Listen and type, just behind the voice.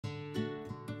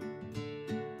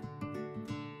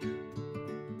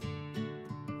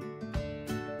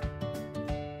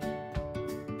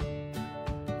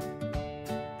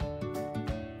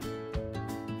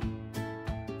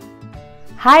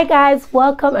Hi guys,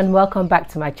 welcome and welcome back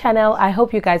to my channel. I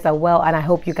hope you guys are well and I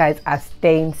hope you guys are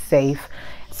staying safe.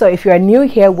 So if you are new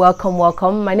here,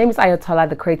 welcome. My name is Ayotola,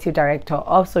 the creative director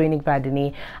of So Unique by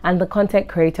Adunni and the content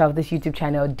creator of this YouTube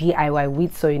channel, DIY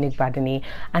with So Unique by Adunni.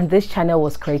 And this channel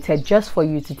was created just for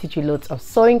you to teach you loads of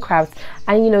sewing crafts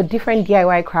and different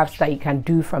DIY crafts that you can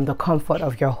do from the comfort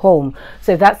of your home.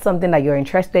 So if that's something that you're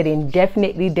interested in,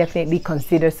 definitely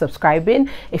consider subscribing.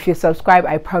 If you subscribe,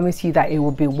 I promise you that it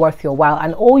will be worth your while.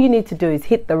 And all you need to do is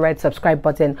hit the red subscribe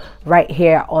button right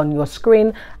here on your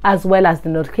screen, as well as the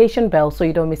notification bell, so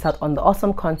you don't miss out on the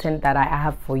awesome content that I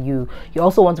have for you. You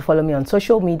also want to follow me on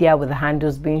social media with the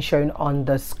handles being shown on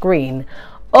the screen.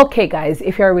 Okay guys,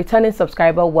 if you're a returning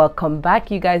subscriber, welcome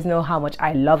back. You guys know how much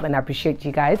I love and appreciate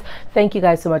you guys. Thank you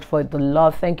guys so much for the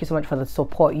love. Thank you so much for the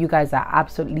support. You guys are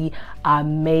absolutely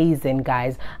amazing,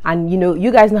 guys. And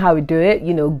you guys know how we do it.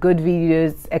 Good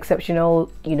videos,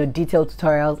 exceptional detailed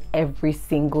tutorials every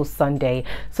single Sunday.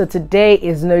 So today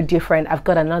is no different. I've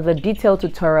got another detailed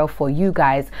tutorial for you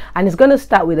guys, and it's going to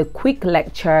start with a quick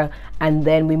lecture and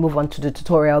then we move on to the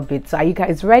tutorial bit. So are you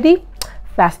guys ready?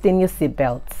 Fasten your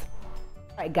seatbelts.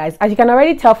 Right guys, as you can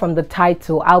already tell from the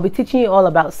title, I'll be teaching you all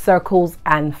about circles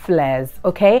and flares,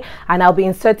 okay? And I'll be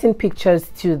inserting pictures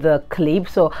to the clip,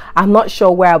 so I'm not sure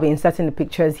where I'll be inserting the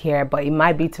pictures here, but it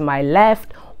might be to my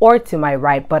left or to my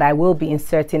right, but I will be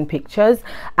inserting pictures.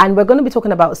 And we're going to be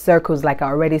talking about circles, like I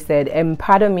already said. And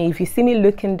pardon me if you see me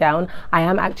looking down, I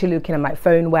am actually looking at my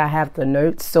phone where I have the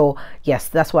notes, so yes,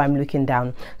 that's why I'm looking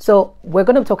down. So we're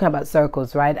going to be talking about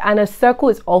circles, right? And a circle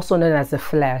is also known as a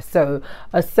flare. So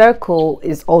a circle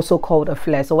is also called a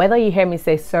flare. So whether you hear me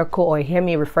say circle or you hear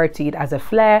me refer to it as a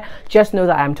flare, just know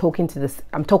that I'm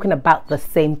talking about the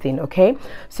same thing, okay?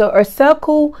 So a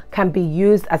circle can be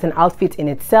used as an outfit in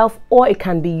itself, or it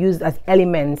can be used as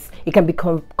elements. It can be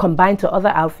combined to other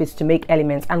outfits to make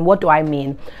elements. And what do I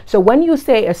mean? So when you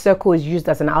say a circle is used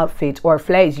as an outfit or a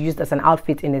flare is used as an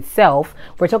outfit in itself,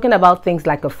 we're talking about things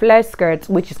like a flare skirt,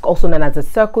 which is also known as a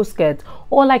circle skirt,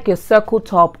 or like your circle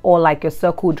top, or like your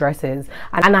circle dresses.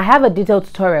 And I have a detailed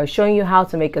tutorial showing you how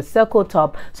to make a circle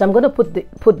top, so I'm going to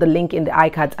put the link in the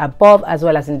iCards above as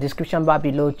well as in the description bar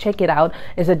below. Check it out.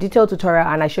 It's a detailed tutorial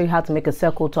and I show you how to make a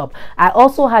circle top. I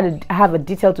also have a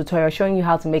detailed tutorial showing you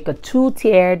how to make a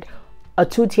two-tiered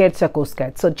circle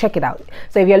skirt, so check it out.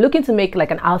 So if you're looking to make like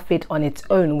an outfit on its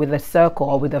own with a circle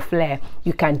or with a flare,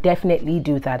 you can definitely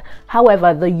do that.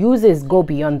 However, the uses go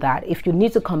beyond that. If you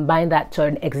need to combine that to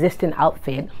an existing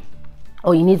outfit,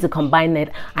 or you need to combine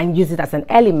it and use it as an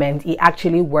element, it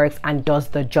actually works and does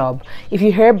the job. If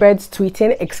you hear birds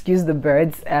tweeting, excuse the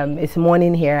birds. It's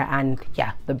morning here and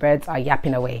yeah, the birds are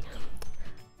yapping away.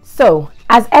 So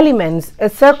as elements, a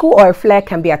circle or a flare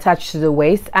can be attached to the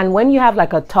waist, and when you have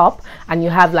like a top and you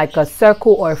have like a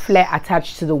circle or a flare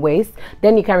attached to the waist,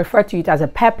 then you can refer to it as a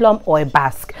peplum or a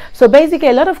basque. So basically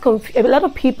a lot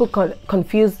of people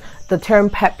confuse the term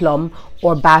peplum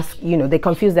or basque, they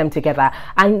confuse them together,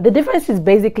 and the difference is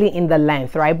basically in the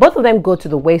length, right? Both of them go to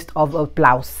the waist of a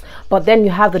blouse, but then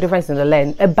you have the difference in the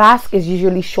length. A basque is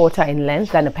usually shorter in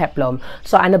length than a peplum.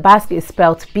 So, and a basque is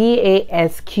spelled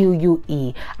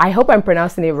B-A-S-Q-U-E. I hope I'm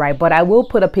pronouncing it right, but I will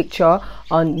put a picture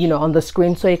on on the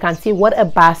screen so you can see what a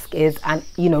basque is, and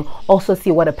also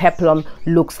see what a peplum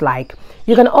looks like.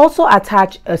 You can also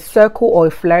attach a circle or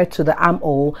a flare to the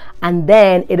armhole, and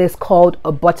then it is called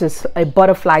a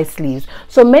butterfly sleeves.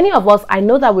 So many of us, I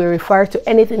know that we refer to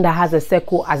anything that has a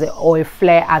circle or a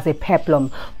flare as a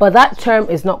peplum, but that term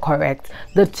is not correct.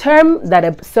 The term that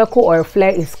a circle or a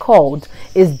flare is called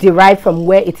is derived from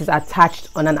where it is attached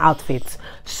on an outfit.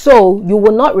 So you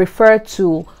will not refer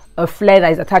to a flare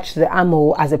that is attached to the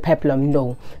armhole as a peplum,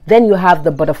 no. Then you have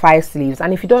the butterfly sleeves,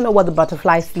 and if you don't know what the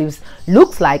butterfly sleeves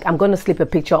looks like, I'm going to slip a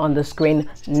picture on the screen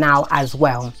now as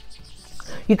well.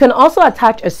 You can also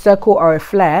attach a circle or a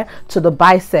flare to the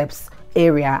biceps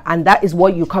area, and that is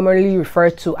what you commonly refer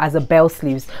to as a bell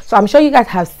sleeves. So I'm sure you guys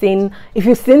have seen, if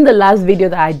you've seen the last video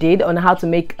that I did on how to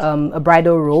make a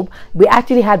bridal robe, we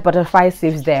actually had butterfly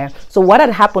sleeves there. So what had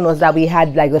happened was that we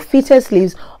had like the fitted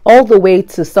sleeves all the way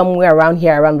to somewhere around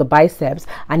here, around the biceps,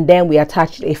 and then we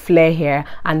attached a flare here,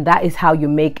 and that is how you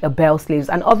make a bell sleeves.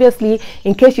 And obviously,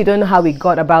 in case you don't know how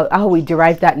we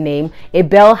derived that name, a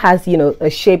bell has a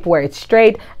shape where it's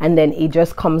straight and then it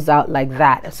just comes out like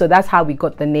that. So that's how we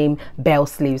got the name bell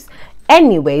sleeves.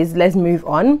 Anyways, let's move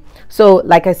on. So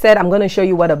like I said, I'm going to show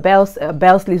you what a bell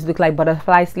sleeves look like,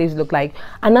 butterfly sleeves look like.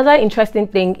 Another interesting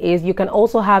thing is you can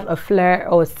also have a flare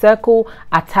or a circle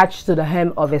attached to the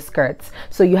hem of a skirt.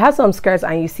 So you have some skirts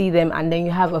and you see them, and then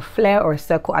you have a flare or a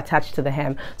circle attached to the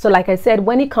hem. So like I said,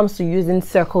 when it comes to using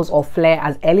circles or flare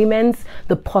as elements,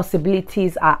 the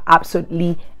possibilities are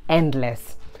absolutely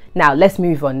endless. Now let's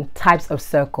move on. Types of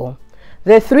circle.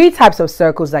 There are 3 types of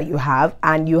circles that you have,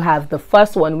 and you have the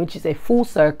first one, which is a full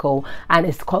circle, and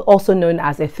it's also known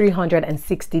as a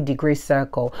 360-degree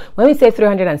circle. When we say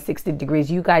 360 degrees,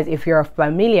 you guys, if you're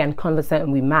familiar and conversant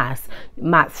with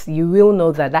maths, you will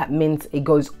know that that means it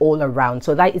goes all around.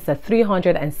 So that is a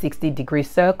 360-degree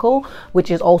circle,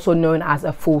 which is also known as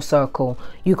a full circle.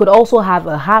 You could also have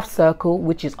a half circle,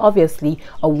 which is obviously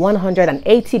a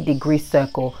 180-degree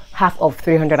circle, half of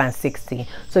 360.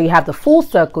 So you have the full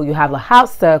circle, you have a half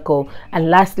circle, and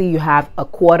lastly you have a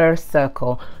quarter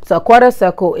circle. So a quarter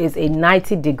circle is a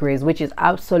 90 degrees, which is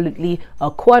absolutely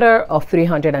a quarter of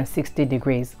 360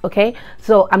 degrees. Okay,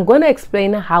 so I'm going to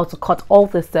explain how to cut all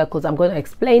the circles. I'm going to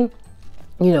explain,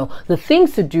 you know, the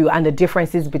things to do and the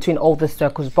differences between all the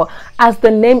circles. But as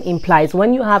the name implies,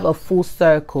 when you have a full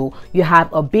circle, you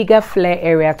have a bigger flare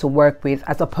area to work with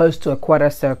as opposed to a quarter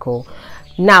circle.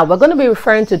 Now we're going to be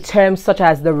referring to terms such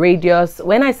as the radius.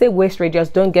 When I say waist radius,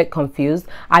 don't get confused.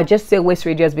 I just say waist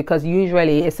radius because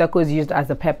usually a circle is used as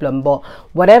a peplum, but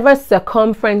whatever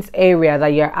circumference area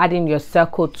that you're adding your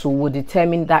circle to will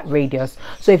determine that radius.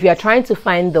 So if you're trying to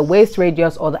find the waist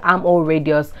radius or the armhole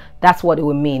radius, that's what it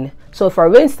will mean. So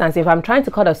for instance, if I'm trying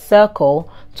to cut a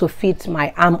circle to fit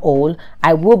my armhole,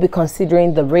 I will be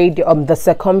considering the radius, the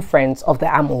circumference of the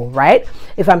armhole, right?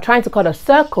 If I'm trying to cut a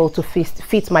circle to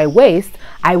fit my waist,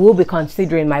 I will be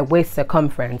considering my waist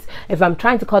circumference. If I'm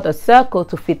trying to cut a circle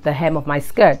to fit the hem of my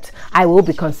skirt, I will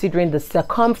be considering the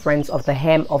circumference of the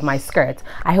hem of my skirt.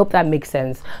 I hope that makes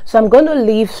sense. So I'm going to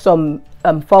leave some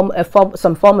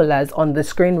formulas on the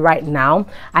screen right now,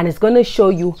 and it's going to show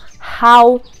you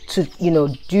how to, you know,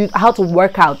 how to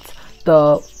work out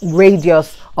the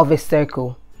radius of a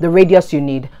circle, the radius you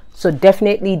need. So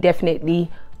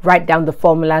definitely write down the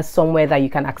formulas somewhere that you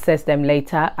can access them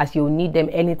later, as you'll need them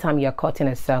anytime you're cutting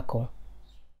a circle.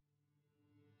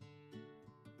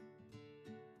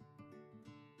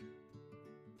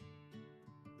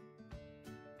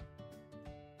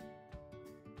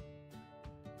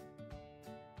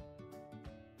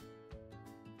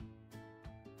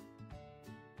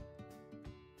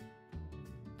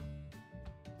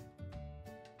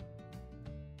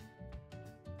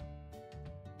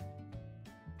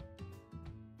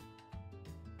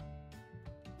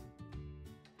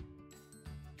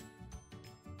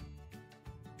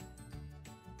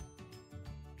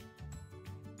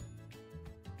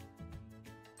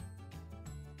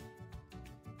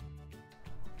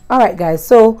 All right guys,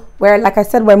 so like I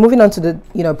said, we're moving on to the,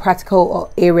 you know,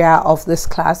 practical area of this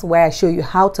class where I show you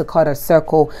how to cut a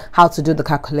circle, how to do the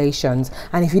calculations.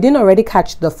 And if you didn't already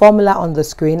catch the formula on the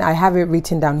screen, I have it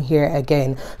written down here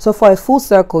again. So for a full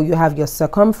circle, you have your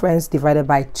circumference divided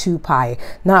by 2 pi.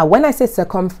 Now when I say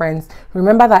circumference,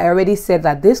 remember that I already said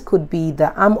that this could be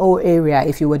the armhole area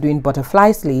if you were doing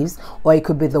butterfly sleeves, or it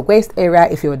could be the waist area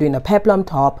if you were doing a peplum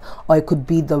top, or it could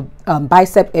be the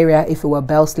bicep area if it were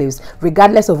bell sleeves.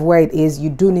 Regardless of where it is,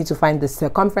 you do need to find the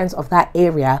circumference of that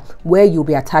area where you'll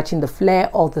be attaching the flare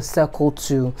or the circle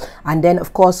to. And then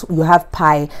of course you have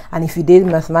pi, and if you did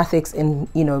mathematics in,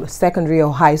 you know, secondary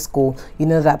or high school, you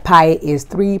know that pi is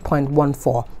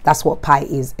 3.14. That's what pi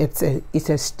is. It's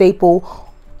a staple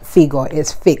figure,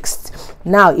 is fixed.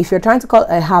 Now if you're trying to cut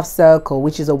a half circle,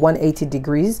 which is a 180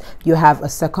 degrees, you have a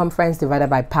circumference divided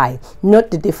by pi. Note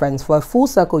the difference. For a full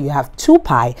circle you have 2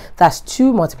 pi, that's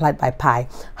 2 multiplied by pi.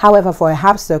 However, for a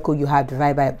half circle you have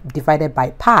divided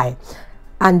by pi.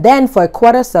 And then for a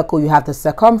quarter circle, you have the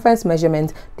circumference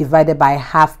measurement divided by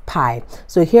half pi.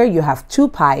 So here you have 2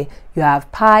 pi, you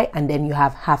have pi, and then you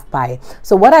have half pi.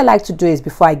 So what I like to do is,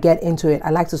 before I get into it, I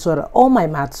like to sort of all my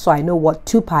maths so I know what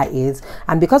 2 pi is.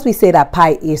 And because we say that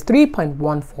pi is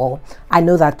 3.14, I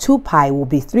know that 2 pi will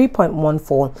be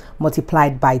 3.14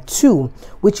 multiplied by 2,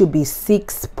 which will be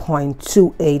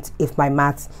 6.28 if my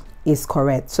maths is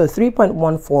correct. So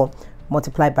 3.14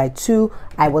 multiplied by 2,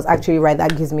 I was actually right,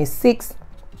 that gives me 6.28.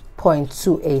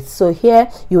 So here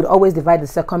you would always divide the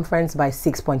circumference by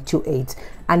 6.28,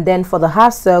 and then for the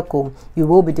half circle you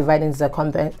will be dividing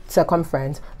the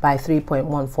circumference by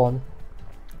 3.14.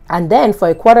 And then for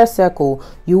a quarter circle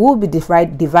you will be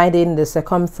dividing the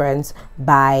circumference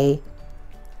by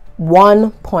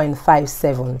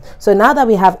 1.57. So now that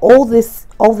we have all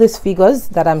these figures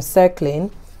that I'm circling,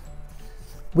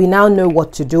 we now know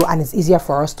what to do and it's easier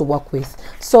for us to work with.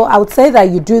 So I would say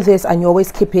that you do this and you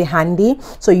always keep it handy.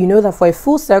 So you know that for a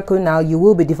full circle now, you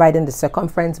will be dividing the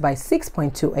circumference by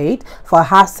 6.28. For a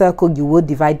half circle, you will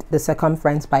divide the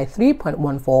circumference by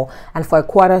 3.14. And for a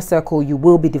quarter circle, you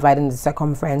will be dividing the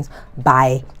circumference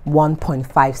by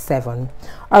 1.57.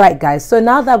 All right, guys, so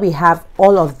now that we have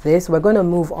all of this, we're going to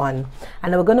move on.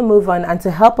 And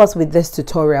to help us with this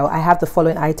tutorial, I have the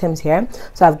following items here.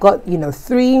 So I've got,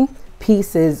 3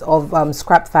 pieces of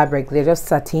scrap fabric. They're just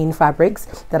sateen fabrics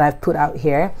that I've put out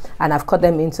here, and I've cut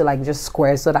them into like just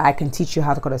squares so that I can teach you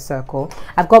how to cut a circle.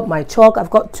 I've got my chalk. I've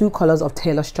got 2 colors of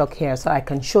tailor's chalk here, so I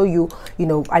can show you,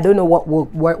 I don't know what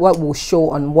will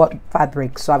show on what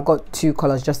fabric, so I've got 2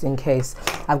 colors just in case.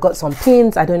 I've got some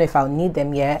pins. I don't know if I'll need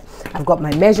them yet. I've got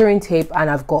my measuring tape, and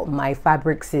I've got my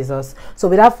fabric scissors. So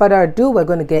without further ado, we're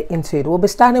going to get into it. We'll be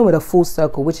starting with a full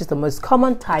circle, which is the most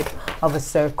common type of a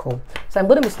circle. So I'm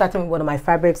going to be starting with one of my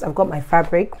fabrics. I've got my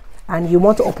fabric, and you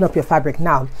want to open up your fabric.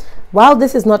 Now, while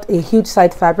this is not a huge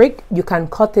side fabric, you can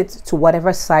cut it to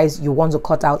whatever size you want to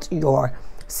cut out your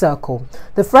circle.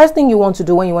 The first thing you want to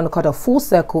do when you want to cut a full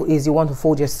circle is you want to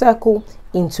fold your circle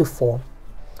into 4.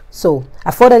 So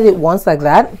I folded it once like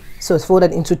that, so it's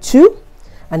folded into 2,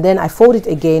 and then I fold it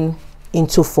again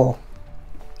into 4.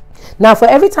 Now for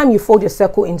every time you fold your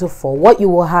circle into 4, what you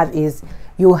will have is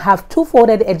you will have 2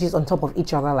 folded edges on top of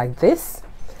each other like this,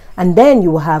 and then you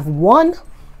will have one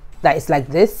that is like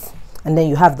this, and then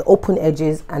you have the open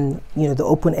edges and the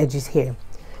open edges here.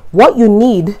 What you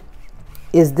need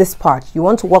is this part. You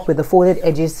want to work with the folded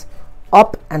edges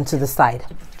up and to the side,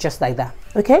 just like that.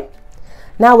 Okay,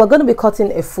 now we're going to be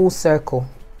cutting a full circle,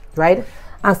 right?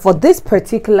 And for this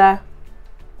particular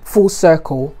full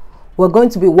circle, we're going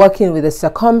to be working with a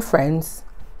circumference,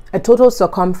 a total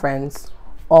circumference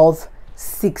of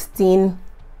 16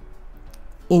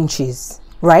 inches,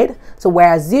 right? So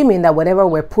we're assuming that whatever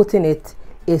we're putting it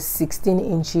is 16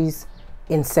 inches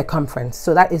in circumference.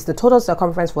 So that is the total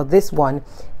circumference for this one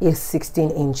is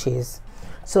 16 inches.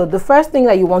 So the first thing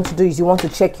that you want to do is you want to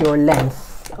check your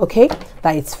length, okay,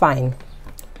 that it's fine.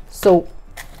 So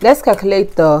let's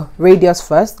calculate the radius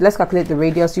first. Let's calculate the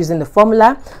radius using the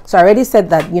formula. So I already said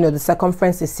that, the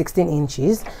circumference is 16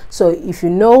 inches. So if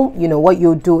what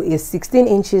you'll do is 16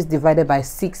 inches divided by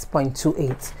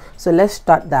 6.28. So let's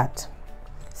start that.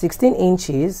 16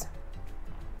 inches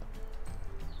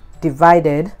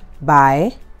divided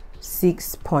by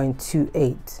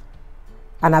 6.28.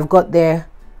 And I've got there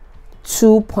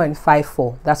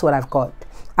 2.54. That's what I've got.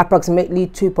 Approximately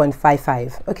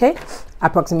 2.55. Okay,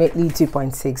 approximately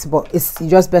 2.6, but it's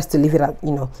just best to leave it at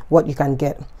what you can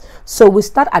get. So we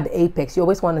start at the apex. You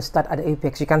always want to start at the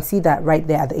apex. You can see that right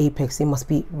there at the apex. It must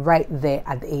be right there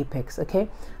at the apex. Okay,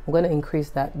 I'm going to increase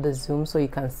the zoom so you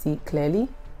can see clearly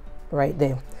right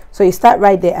there. So you start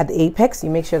right there at the apex. You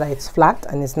make sure that it's flat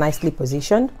and it's nicely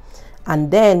positioned, and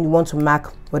then you want to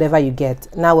mark whatever you get.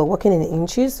 Now we're working in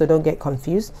inches, so don't get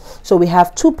confused. So we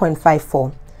have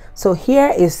 2.54. So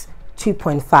here is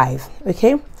 2.5.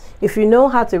 Okay, if you know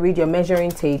how to read your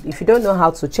measuring tape, if you don't know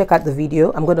how to, check out the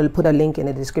video. I'm going to put a link in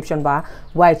the description bar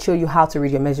where I show you how to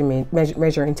read your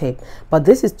measuring tape. But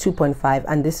this is 2.5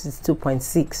 and this is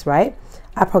 2.6, right?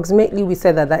 Approximately we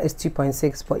said that is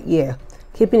 2.6, but yeah,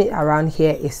 keeping it around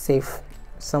here is safe,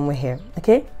 somewhere here.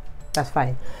 Okay, that's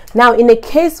fine. Now in a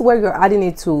case where you're adding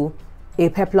it to a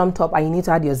peplum top and you need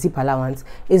to add your zip allowance,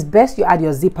 it's best you add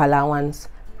your zip allowance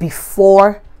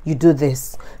before you do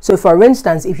this. So for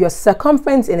instance, if your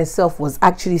circumference in itself was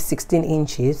actually 16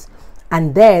 inches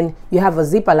and then you have a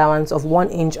zip allowance of 1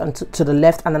 inch to the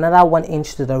left and another 1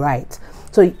 inch to the right,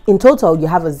 so in total you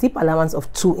have a zip allowance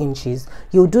of 2 inches,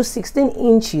 you'll do 16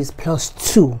 inches plus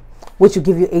 2, which will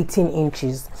give you 18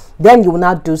 inches. Then you will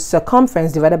now do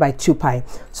circumference divided by 2 pi.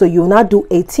 So you will now do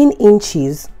 18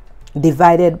 inches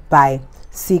divided by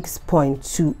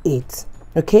 6.28.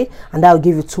 Okay, and that will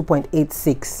give you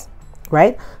 2.86.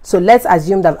 right? So let's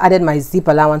assume that I've added my zip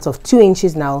allowance of 2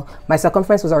 inches now. My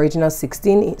circumference was original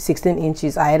 16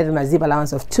 inches. I added my zip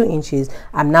allowance of 2 inches.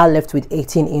 I'm now left with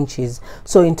 18 inches.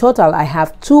 So in total, I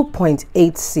have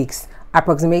 2.86,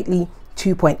 approximately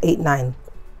 2.89.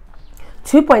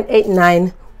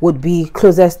 2.89 would be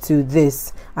closest to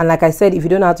this. And like I said, if you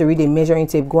don't know how to read a measuring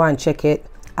tape, go and check it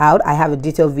out. I have a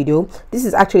detailed video. This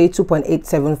is actually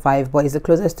 2.875, but it's the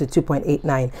closest to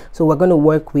 2.89. So we're going to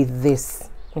work with this.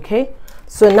 Okay,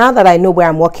 so now that I know where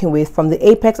I'm working with, from the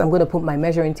apex, I'm going to put my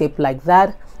measuring tape like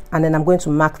that, and then I'm going to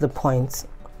mark the points.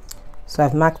 So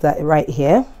I've marked that right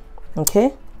here.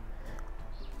 Okay,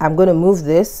 I'm going to move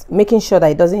this, making sure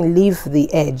that it doesn't leave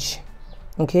the edge.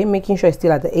 Okay, making sure it's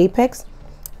still at the apex.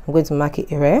 I'm going to mark it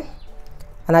here,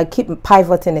 and I keep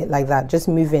pivoting it like that, just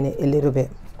moving it a little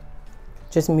bit.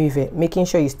 Just move it, making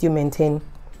sure you still maintain,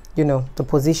 you know, the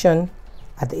position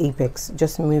at the apex.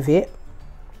 Just move it.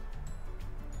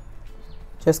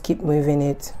 Just keep moving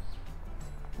it.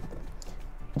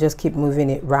 Just keep moving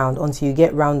it round until you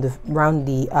get round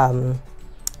the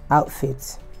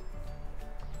outfit.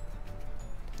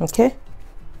 Okay,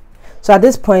 so at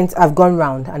this point I've gone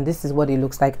round, and this is what it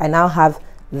looks like. I now have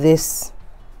this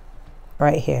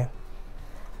right here,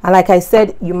 and like I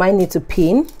said, you might need to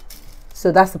pin,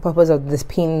 so that's the purpose of these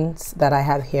pins that I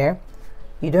have here.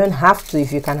 You don't have to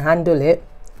if you can handle it,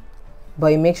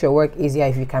 but it makes your work easier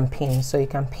if you can pin. So you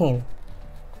can pin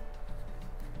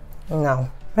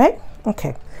now, right?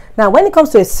 Okay, now when it comes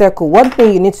to a circle, one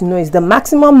thing you need to know is the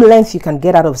maximum length you can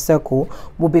get out of circle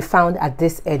will be found at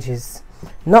these edges,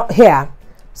 not here.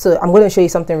 So I'm going to show you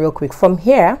something real quick. From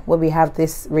here, where we have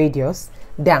this radius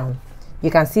down,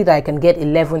 you can see that I can get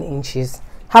 11 inches.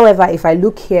 However, if I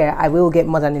look here, I will get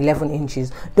more than 11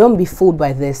 inches. Don't be fooled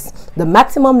by this. The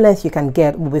maximum length you can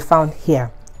get will be found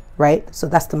here, right? So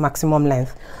that's the maximum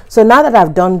length. So now that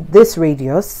I've done this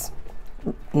radius,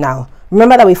 now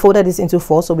remember that we folded this into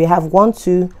 4, so we have 1,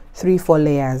 2, 3, 4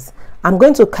 layers. I'm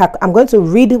going to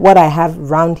read what I have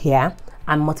round here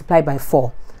and multiply by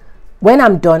 4. When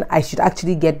I'm done, I should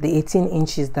actually get the 18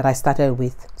 inches that I started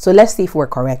with. So let's see if we're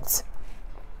correct.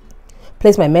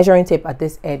 Place my measuring tape at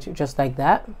this edge just like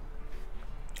that,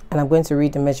 and I'm going to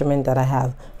read the measurement that I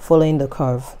have following the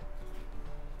curve.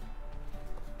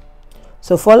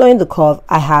 So following the curve,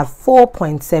 I have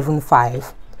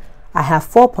 4.75. I have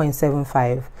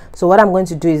 4.75. So what I'm going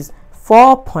to do is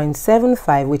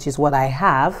 4.75, which is what I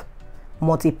have,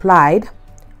 multiplied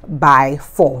by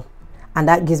 4, and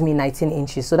that gives me 19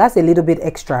 inches. So that's a little bit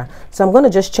extra. So I'm going to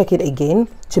just check it again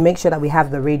to make sure that we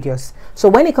have the radius. So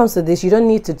when it comes to this, you don't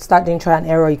need to start doing trial and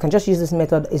error. You can just use this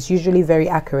method. It's usually very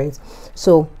accurate.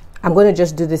 So I'm going to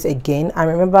just do this again. And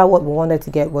remember what we wanted to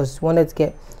get was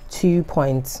 2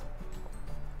 points.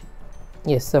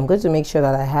 Yes, so I'm going to make sure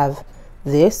that I have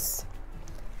this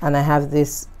and I have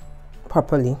this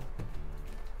properly.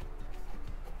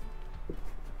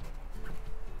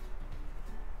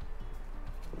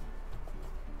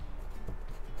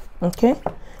 Okay,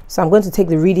 so I'm going to take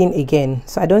the reading again.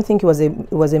 So I don't think it was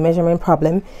a measurement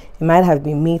problem. It might have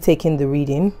been me taking the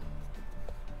reading.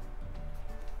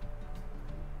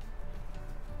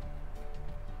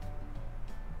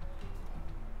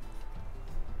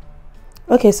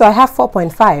 Okay, so I have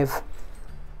 4.5.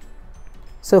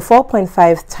 So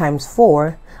 4.5 times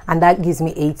 4, and that gives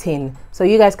me 18. So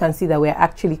you guys can see that we're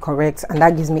actually correct, and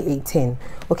that gives me 18.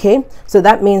 Okay, so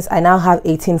that means I now have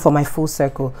 18 for my full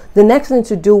circle. The next thing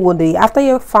to do will be, after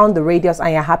you've found the radius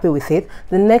and you're happy with it,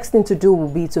 the next thing to do will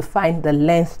be to find the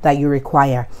length that you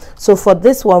require. So for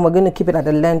this one, we're going to keep it at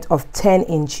a length of 10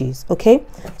 inches. Okay,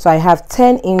 so I have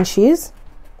 10 inches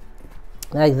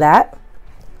like that,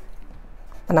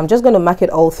 and I'm just going to mark it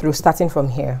all through, starting from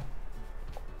here.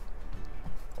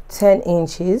 10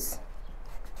 inches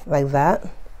like that.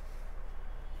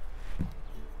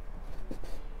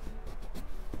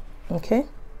 Okay,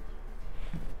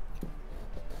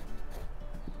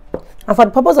 and for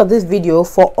the purpose of this video,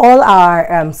 for all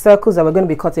our circles that we're going to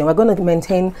be cutting, we're going to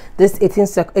maintain this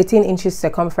 18 inches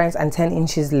circumference and 10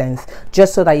 inches length,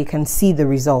 just so that you can see the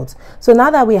result. So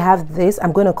now that we have this,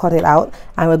 I'm going to cut it out,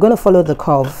 and we're going to follow the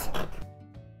curve.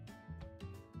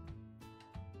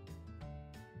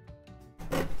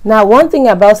 Now, one thing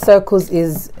about circles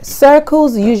is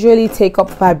circles usually take up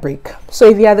fabric. So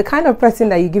if you are the kind of person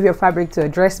that you give your fabric to a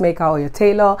dressmaker or your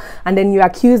tailor, and then you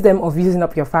accuse them of using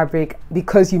up your fabric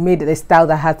because you made a style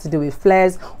that had to do with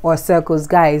flares or circles,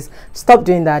 guys, stop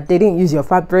doing that. They didn't use your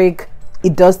fabric.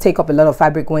 It does take up a lot of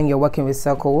fabric when you're working with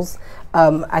circles.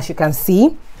 As you can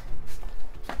see,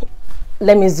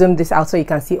 let me zoom this out so you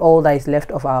can see all that is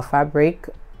left of our fabric.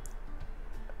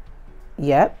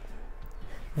 Yep.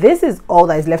 This is all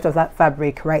that is left of that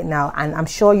fabric right now, and I'm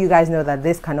sure you guys know that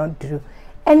this cannot do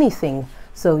anything.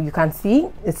 So you can see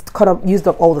it's used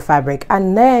up all the fabric,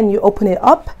 and then you open it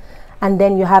up, and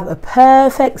then you have a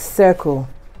perfect circle.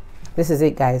 This is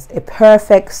it, guys, a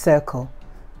perfect circle,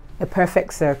 a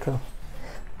perfect circle.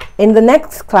 In the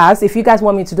next class, if you guys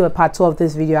want me to do a part 2 of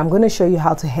this video, I'm going to show you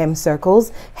how to hem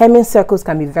circles. Hemming circles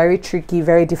can be very tricky,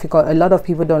 very difficult. A lot of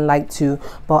people don't like to,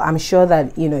 but I'm sure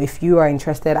that, you know, if you are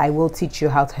interested, I will teach you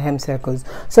how to hem circles.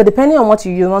 So depending on what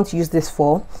you want to use this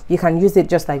for, you can use it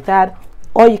just like that,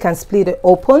 or you can split it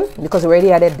open, because we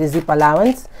already added the zip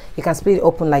allowance. You can split it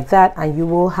open like that, and you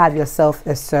will have yourself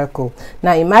a circle.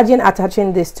 Now imagine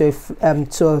attaching this to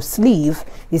a sleeve.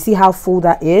 You see how full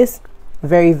that is?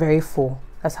 Very, very full.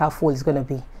 That's how full it's going to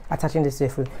be, attaching this to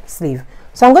the sleeve.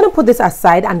 So I'm going to put this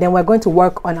aside, and then we're going to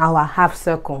work on our half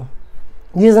circle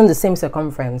using the same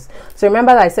circumference. So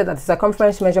remember that I said that the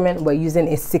circumference measurement we're using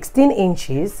is 16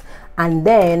 inches, and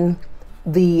then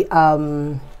the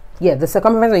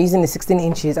circumference we're using is 16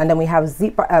 inches, and then we have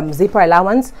zipper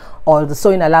allowance, or the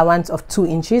sewing allowance, of 2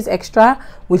 inches extra,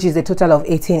 which is a total of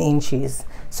 18 inches.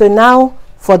 So now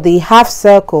for the half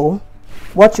circle,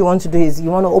 what you want to do is you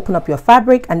want to open up your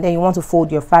fabric, and then you want to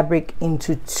fold your fabric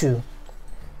into 2,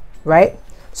 right?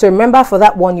 So remember, for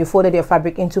that one you folded your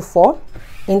fabric into 4.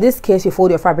 In this case, you fold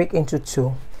your fabric into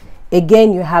 2.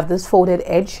 Again, you have this folded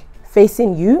edge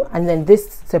facing you, and then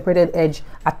this separated edge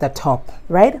at the top,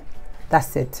 right?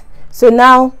 That's it. So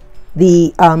now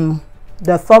the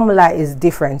formula is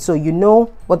different. So you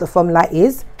know what the formula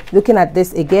is. Looking at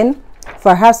this again,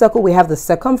 for a half circle, we have the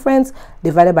circumference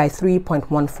divided by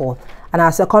 3.14, and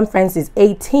our circumference is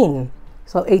 18.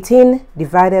 So 18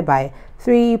 divided by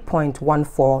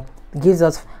 3.14 gives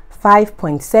us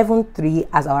 5.73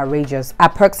 as our radius,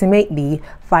 approximately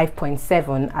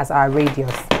 5.7 as our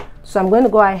radius. So I'm going to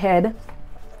go ahead,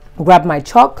 grab my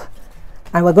chalk,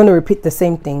 and we're going to repeat the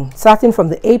same thing. Starting from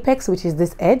the apex, which is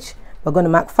this edge, we're going to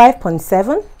mark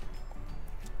 5.7.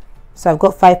 So I've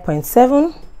got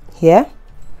 5.7 here.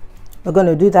 We're going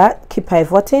to do that, keep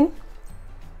pivoting,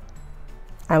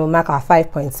 and we'll mark our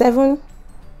 5.7.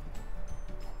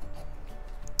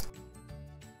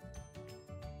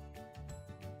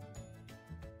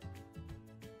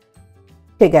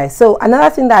 Okay guys, so another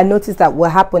thing that I noticed that will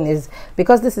happen is,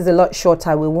 because this is a lot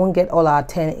shorter, we won't get all our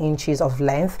 10 inches of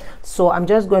length. So I'm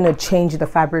just going to change the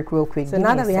fabric real quick. So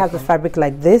now that we have the fabric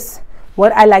like this,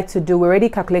 what I like to do, we already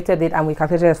calculated it, and we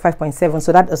calculated it as 5.7,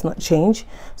 so that does not change.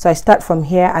 So I start from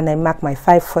here and I mark my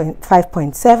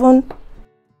 5.7.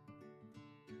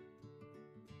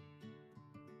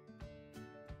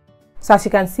 So as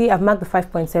you can see, I've marked the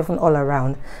 5.7 all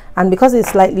around, and because it's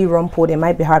slightly rumpled, it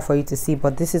might be hard for you to see,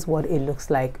 but this is what it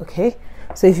looks like. Okay,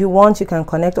 so if you want, you can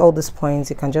connect all these points.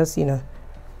 You can just, you know,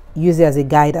 use it as a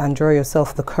guide and draw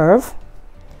yourself the curve.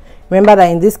 Remember that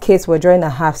in this case we're drawing a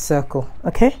half circle.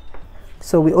 Okay,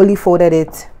 so we only folded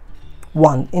it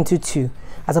into 2,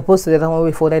 as opposed to the other one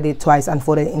we folded it twice and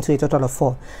folded it into a total of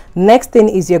 4. Next thing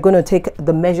is you're going to take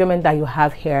the measurement that you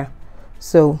have here.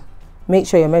 So make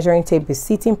sure your measuring tape is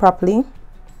sitting properly.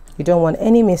 You don't want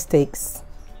any mistakes,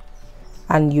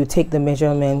 and you take the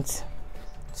measurement.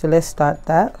 So let's start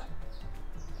that.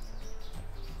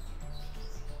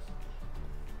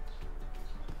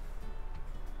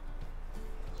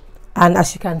 And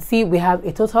as you can see, we have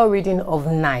a total reading of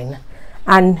 9,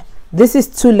 and this is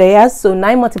 2 layers, so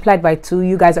 9 multiplied by 2,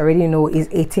 you guys already know, is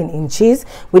 18 inches,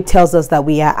 which tells us that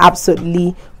we are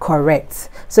absolutely correct.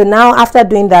 So now after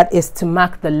doing that is to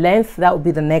mark the length. That would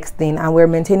be the next thing, and we're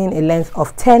maintaining a length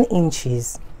of 10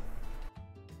 inches.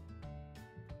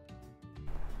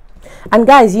 And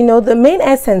guys, you know, the main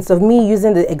essence of me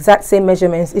using the exact same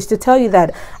measurements is to tell you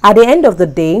that at the end of the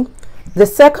day, the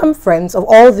circumference of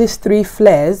all these 3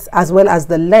 flares as well as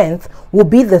the length will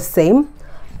be the same.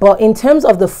 But in terms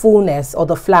of the fullness or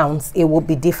the flounce, it will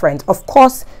be different. Of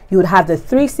course, you would have the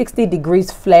 360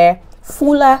 degrees flare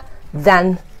fuller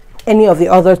than any of the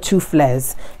other 2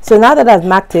 flares. So now that I've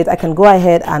marked it, I can go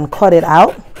ahead and cut it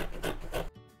out.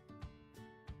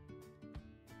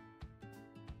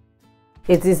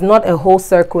 It is not a whole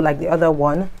circle like the other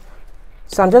one.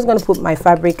 So I'm just going to put my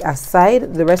fabric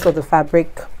aside, the rest of the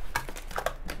fabric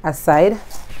aside,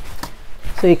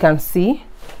 so you can see.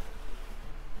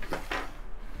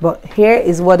 But here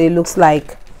is what it looks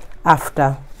like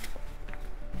after.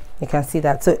 You can see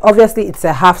that. So obviously it's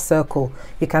a half circle.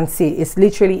 You can see it's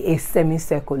literally a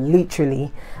semicircle,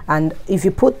 literally. And if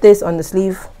you put this on the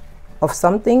sleeve of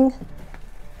something,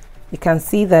 you can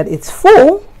see that it's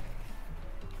full.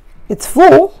 It's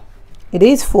full. It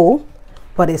is full,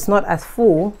 but it's not as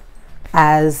full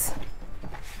as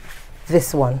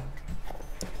this one.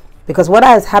 Because what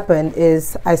has happened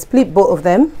is I split both of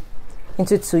them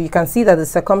into 2. You can see that the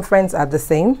circumference are the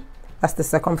same. That's the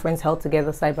circumference held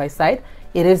together side by side.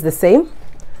 It is the same,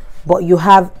 but you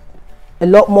have a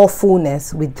lot more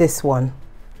fullness with this one.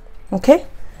 Okay,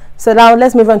 so now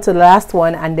let's move on to the last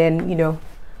one, and then, you know,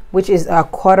 which is our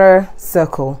quarter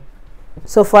circle.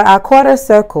 So for our quarter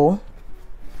circle,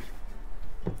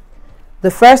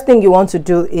 the first thing you want to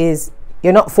do is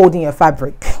you're not folding your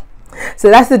fabric. So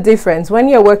that's the difference. When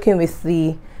you're working with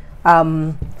the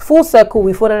full circle,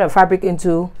 we folded our fabric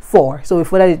into 4. So we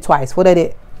folded it twice, folded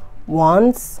it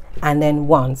once and then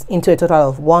once, into a total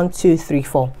of 1, 2, 3,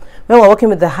 4. When we're working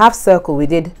with the half circle, we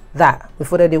did that. We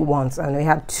folded it once and we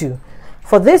had 2.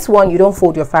 For this one, you don't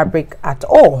fold your fabric at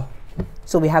all.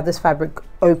 So we have this fabric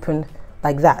open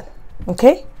like that.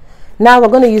 Okay, now we're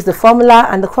going to use the formula,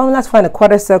 and the formula to find a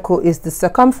quarter circle is the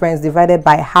circumference divided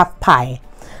by half pi.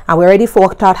 And we already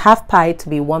worked out half pi to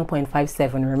be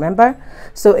 1.57, remember?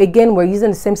 So again, we're using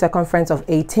the same circumference of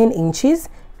 18 inches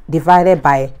divided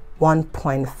by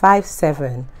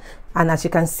 1.57. And as you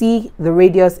can see, the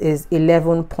radius is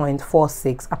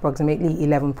 11.46, approximately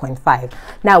 11.5.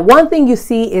 Now, one thing you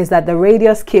see is that the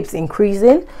radius keeps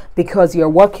increasing because you're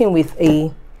working with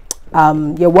a,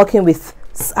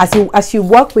 as you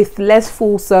work with less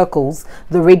full circles,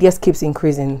 the radius keeps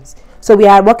increasing. So we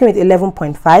are working with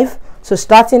 11.5. So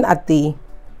starting at the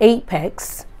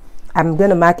apex, I'm going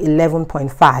to mark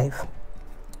 11.5.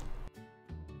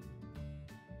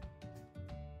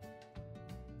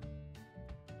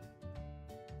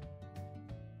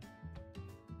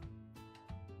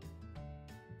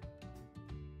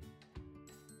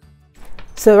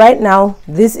 So right now,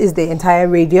 this is the entire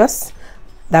radius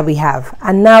that we have.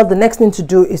 And now the next thing to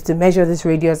do is to measure this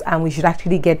radius, and we should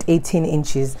actually get 18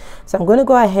 inches. So I'm going to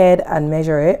go ahead and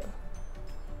measure it.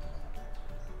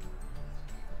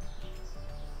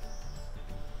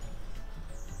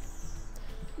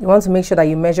 You want to make sure that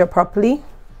you measure properly.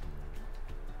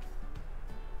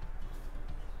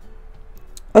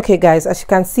 Okay guys, as you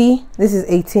can see, this is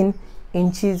 18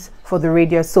 inches for the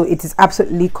radius, so it is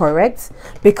absolutely correct.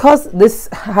 Because this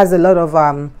has a lot of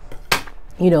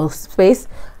space,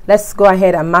 let's go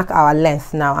ahead and mark our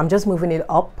length now. I'm just moving it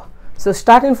up. So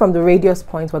starting from the radius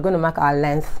point, we're going to mark our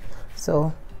length.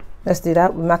 So let's do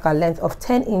that. We mark our length of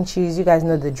 10 inches. You guys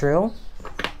know the drill.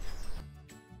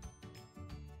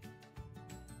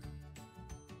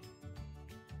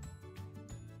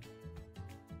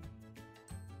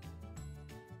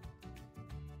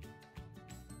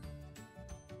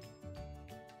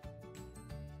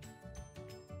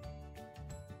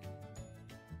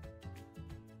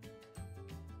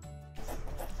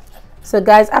 So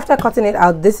guys, after cutting it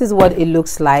out, this is what it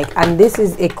looks like, and this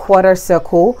is a quarter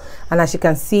circle, and as you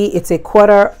can see, it's a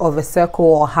quarter of a circle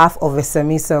or half of a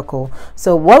semicircle.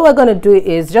 So what we're going to do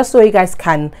is, just so you guys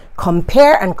can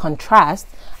compare and contrast,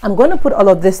 I'm going to put all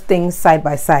of these things side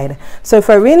by side. So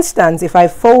for instance, if I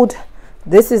fold,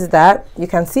 this is that, you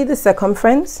can see the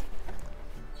circumference,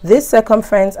 this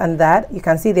circumference and that, you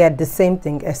can see they are the same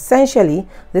thing. Essentially,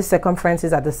 these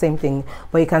circumferences are the same thing,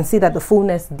 but you can see that the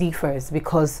fullness differs,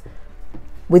 because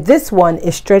with this one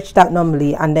it's stretched out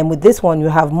normally, and then with this one you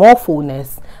have more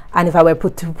fullness. And if I were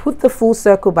to put the full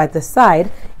circle by the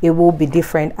side, it will be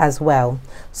different as well.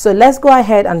 So let's go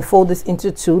ahead and fold this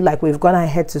into two, like we've gone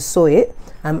ahead to sew it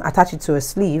and attach it to a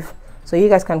sleeve, so you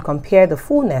guys can compare the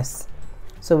fullness.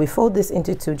 So we fold this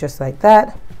into two just like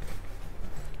that.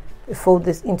 We fold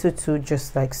this into two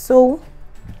just like so.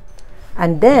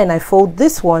 And then I fold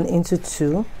this one into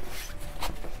two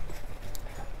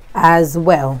as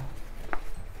well.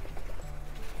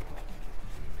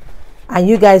 And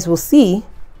you guys will see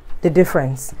the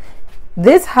difference.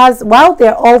 This has, while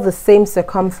they're all the same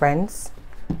circumference,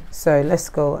 so let's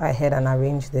go ahead and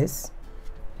arrange this.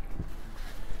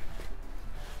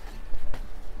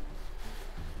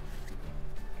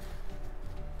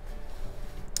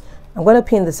 I'm going to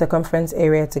pin the circumference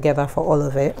area together for all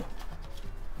of it.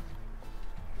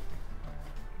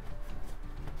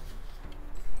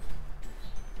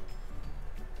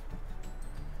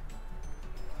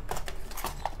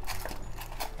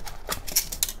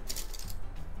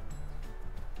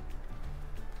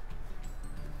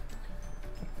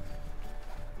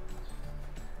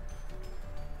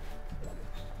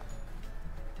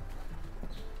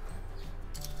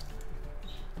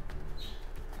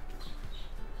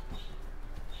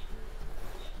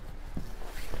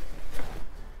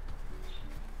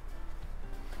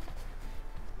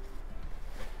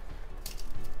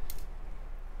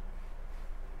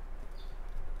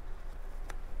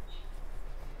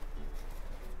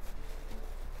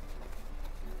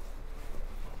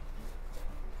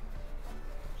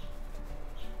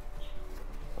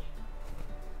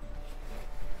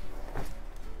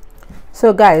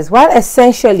 So guys, while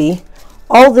essentially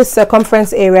all the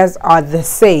circumference areas are the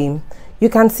same, you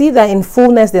can see that in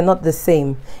fullness they're not the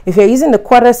same. If you're using the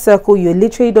quarter circle, you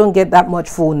literally don't get that much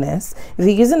fullness. If you're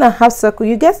using a half circle,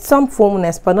 you get some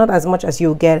fullness, but not as much as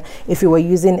you'll get if you were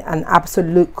using an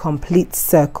absolute complete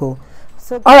circle.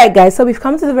 Alright guys, so we've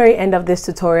come to the very end of this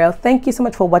tutorial. Thank you so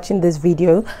much for watching this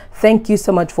video. Thank you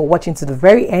so much for watching to the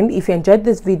very end. If you enjoyed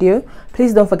this video,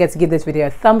 Please don't forget to give this video a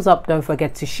thumbs up. Don't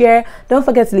forget to share. Don't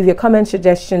forget to leave your comment,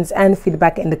 suggestions and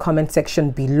feedback in the comment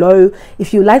section below.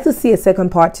 If you'd like to see a second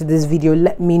part to this video,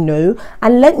 let me know,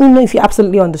 and let me know if you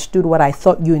absolutely understood what I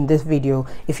taught you in this video.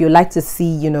 If you'd like to see,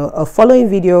 you know, a following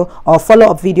video or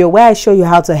follow-up video where I show you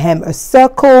how to hem a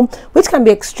circle, which can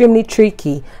be extremely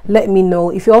tricky, let me know.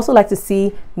 If you also like to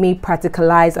see me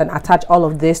practicalize and attach all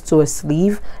of this to a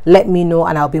sleeve, let me know,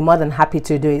 and I'll be more than happy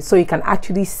to do it, so you can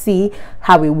actually see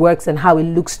how it works and how it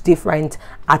looks different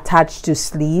attached to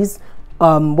sleeves,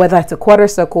 whether it's a quarter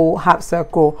circle, half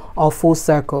circle or full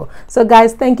circle. So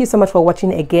guys, thank you so much for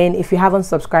watching again. If you haven't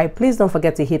subscribed, please don't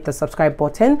forget to hit the subscribe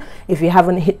button. If you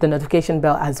haven't hit the notification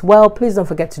bell as well, please don't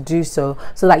forget to do so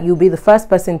that you'll be the first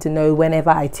person to know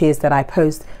whenever it is that I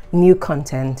post new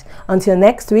content. Until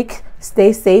next week,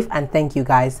 stay safe and thank you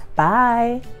guys.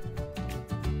 Bye.